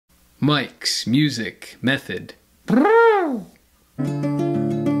Mics, music, method.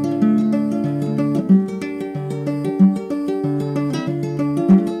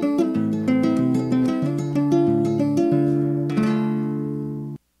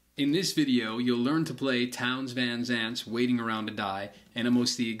 In this video, you'll learn to play Townes Van Zant's Waiting Around to Die in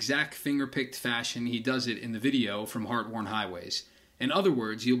almost the exact finger-picked fashion he does it in the video from Heartworn Highways. In other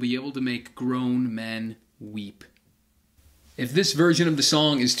words, you'll be able to make grown men weep. If this version of the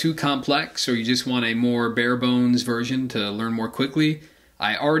song is too complex, or you just want a more bare-bones version to learn more quickly,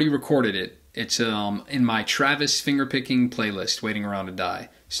 I already recorded it. It's in my Travis fingerpicking playlist, Waiting Around to Die.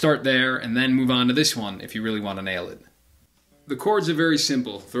 Start there, and then move on to this one if you really want to nail it. The chords are very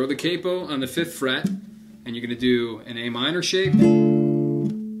simple. Throw the capo on the 5th fret, and you're going to do an A minor shape,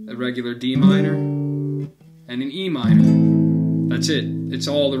 a regular D minor, and an E minor. That's it. It's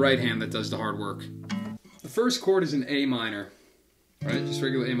all the right hand that does the hard work. The first chord is an A minor, right? Just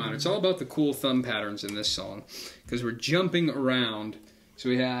regular A minor. It's all about the cool thumb patterns in this song, because we're jumping around. So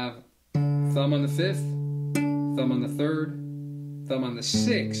we have thumb on the 5th, thumb on the 3rd, thumb on the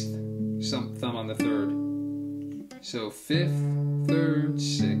 6th, thumb on the 3rd. So 5th, 3rd,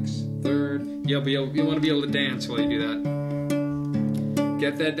 6th, 3rd. You'll want to be able to dance while you do that.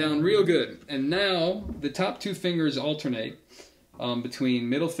 Get that down real good. And now the top 2 fingers alternate between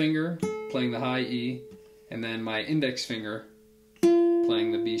middle finger playing the high E and then my index finger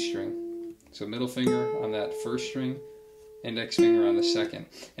playing the B string. So middle finger on that 1st string, index finger on the 2nd.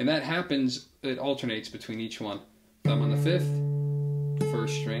 And that happens, it alternates between each one. Thumb on the 5th,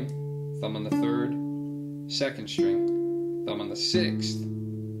 1st string, thumb on the 3rd, 2nd string, thumb on the 6th,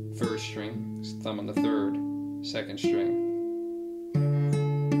 1st string, thumb on the 3rd, 2nd string.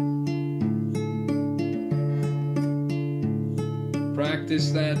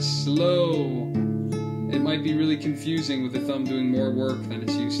 Practice that slow. It might be really confusing with the thumb doing more work than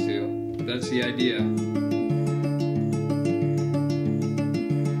it's used to, but that's the idea.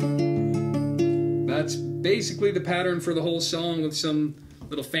 That's basically the pattern for the whole song with some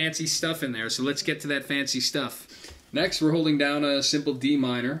little fancy stuff in there, so let's get to that fancy stuff. Next, we're holding down a simple D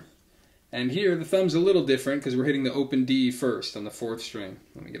minor, and here the thumb's a little different because we're hitting the open D first on the 4th string.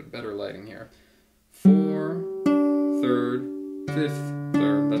 Let me get a better lighting here. 4, 3rd, 5th,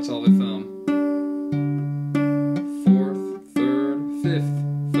 3rd. That's all the thumb. 4th, 3rd,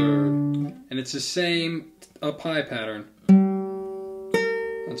 5th, 3rd, and it's the same up high pattern.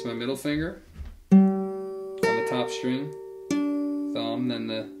 That's my middle finger on the top string. Thumb, then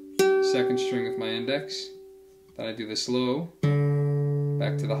the 2nd string with my index. Then I do the slow,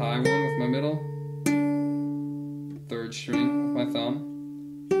 back to the high one with my middle, 3rd string with my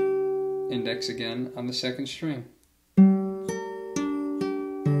thumb, index again on the 2nd string.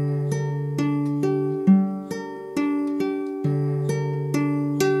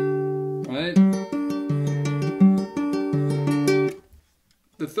 Right?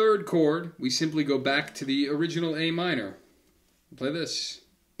 The 3rd chord, we simply go back to the original A minor. Play this.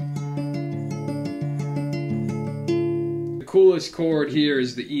 The coolest chord here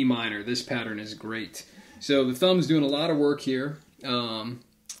is the E minor. This pattern is great. So the thumb's doing a lot of work here.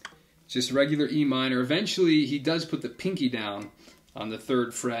 Just regular E minor. Eventually he does put the pinky down on the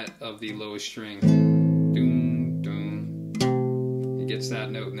 3rd fret of the lowest string. Doom, doom. He gets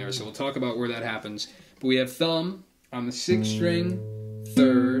that note in there. So we'll talk about where that happens. But we have thumb on the 6th string,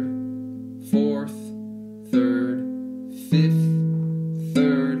 3rd, 4th, 3rd, 5th,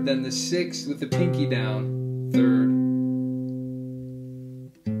 3rd, then the 6th with the pinky down, 3rd.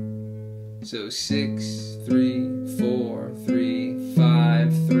 So 6, 3, 4, 3,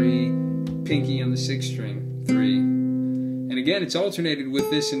 5, 3, pinky on the 6th string, 3. And again, it's alternated with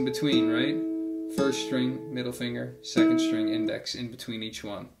this in between, right? 1st string, middle finger, 2nd string, index, in between each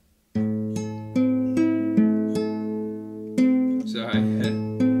one. So I hit.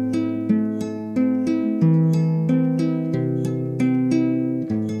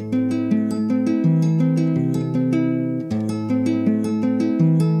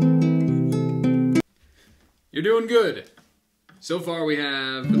 You're doing good. So far we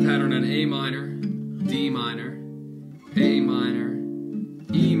have the pattern on A minor, D minor, A minor,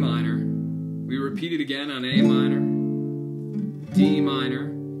 E minor. We repeat it again on A minor, D minor.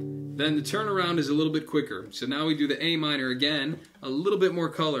 Then the turnaround is a little bit quicker. So now we do the A minor again, a little bit more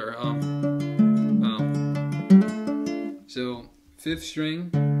color. So 5th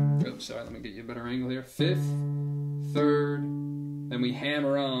string, oops, sorry, let me get you a better angle here. 5th, 3rd, then we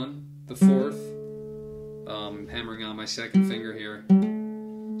hammer on the 4th. Hammering on my 2nd finger here.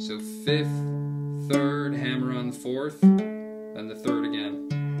 So 5th, 3rd, hammer on the 4th, then the 3rd again.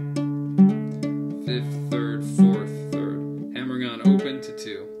 5th, 3rd, 4th, 3rd. Hammering on open to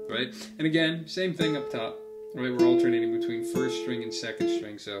 2. right? And again, same thing up top, right? We're alternating between first string and second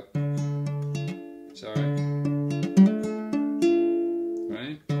string, so it's all right.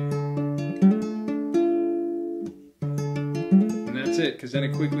 And that's it, because then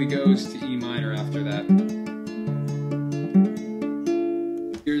it quickly goes to E minor after that.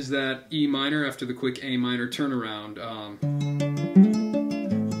 Here's that E minor after the quick A minor turnaround.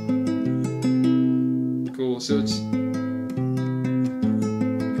 Cool, so it's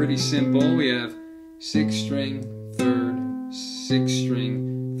pretty simple. We have 6th string, 3rd, 6th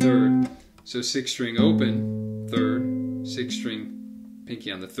string, 3rd. So 6th string open, 3rd, 6th string,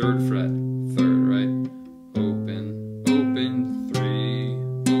 pinky on the 3rd fret, 3rd, right? Open, open, 3,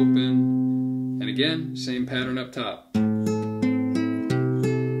 open. And again, same pattern up top.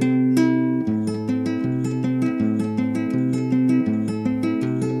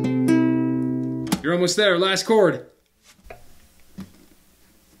 You're almost there, last chord.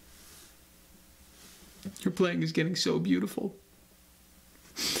 Your playing is getting so beautiful.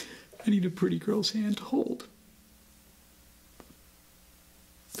 I need a pretty girl's hand to hold.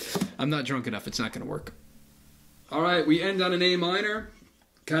 I'm not drunk enough, it's not going to work. Alright, we end on an A minor.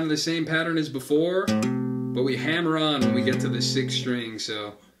 Kind of the same pattern as before, but we hammer on when we get to the 6th string.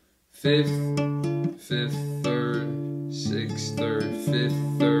 So 5th, 5th, 3rd, 6th, 3rd,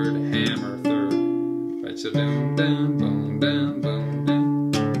 5th, 3rd, hammer, 3rd. Right, so down, down, boom, down, boom,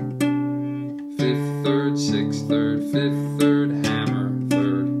 down. 5th, 3rd, 6th, 3rd, 5th, 3rd, hammer,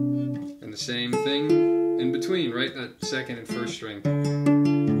 3rd. And the same thing in between, right? That 2nd and 1st string.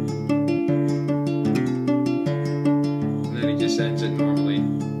 And then he just ends it normally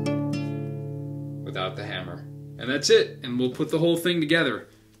without the hammer. And that's it, and we'll put the whole thing together.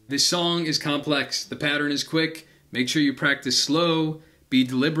 This song is complex, the pattern is quick. Make sure you practice slow, be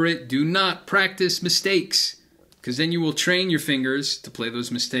deliberate, do not practice mistakes, because then you will train your fingers to play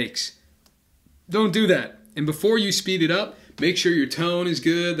those mistakes. Don't do that. And before you speed it up, make sure your tone is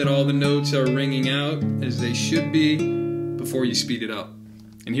good, that all the notes are ringing out as they should be before you speed it up.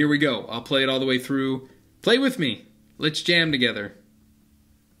 And here we go. I'll play it all the way through. Play with me. Let's jam together.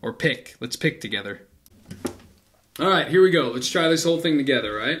 Or pick. Let's pick together. Alright, here we go. Let's try this whole thing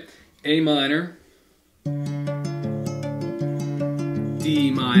together, right? A minor.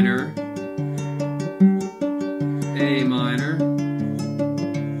 D minor. A minor.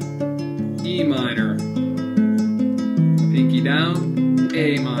 E minor. Pinky down.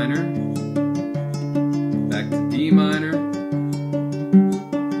 A minor. Back to D minor.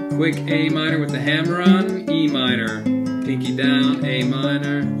 Quick A minor with the hammer on. E minor. Pinky down. A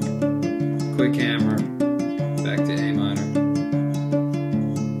minor. Quick hammer. Back to A minor.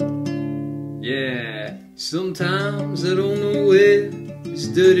 Yeah. Sometimes I don't know where this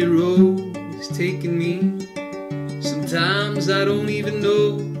dirty road is taking me. Sometimes I don't even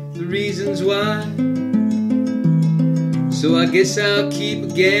know the reasons why. So I guess I'll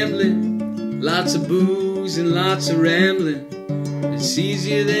keep gambling. Lots of booze and lots of rambling. It's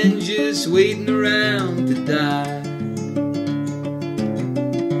easier than just waiting around to die.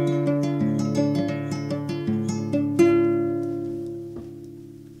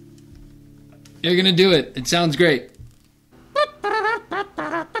 You're gonna do it. It sounds great.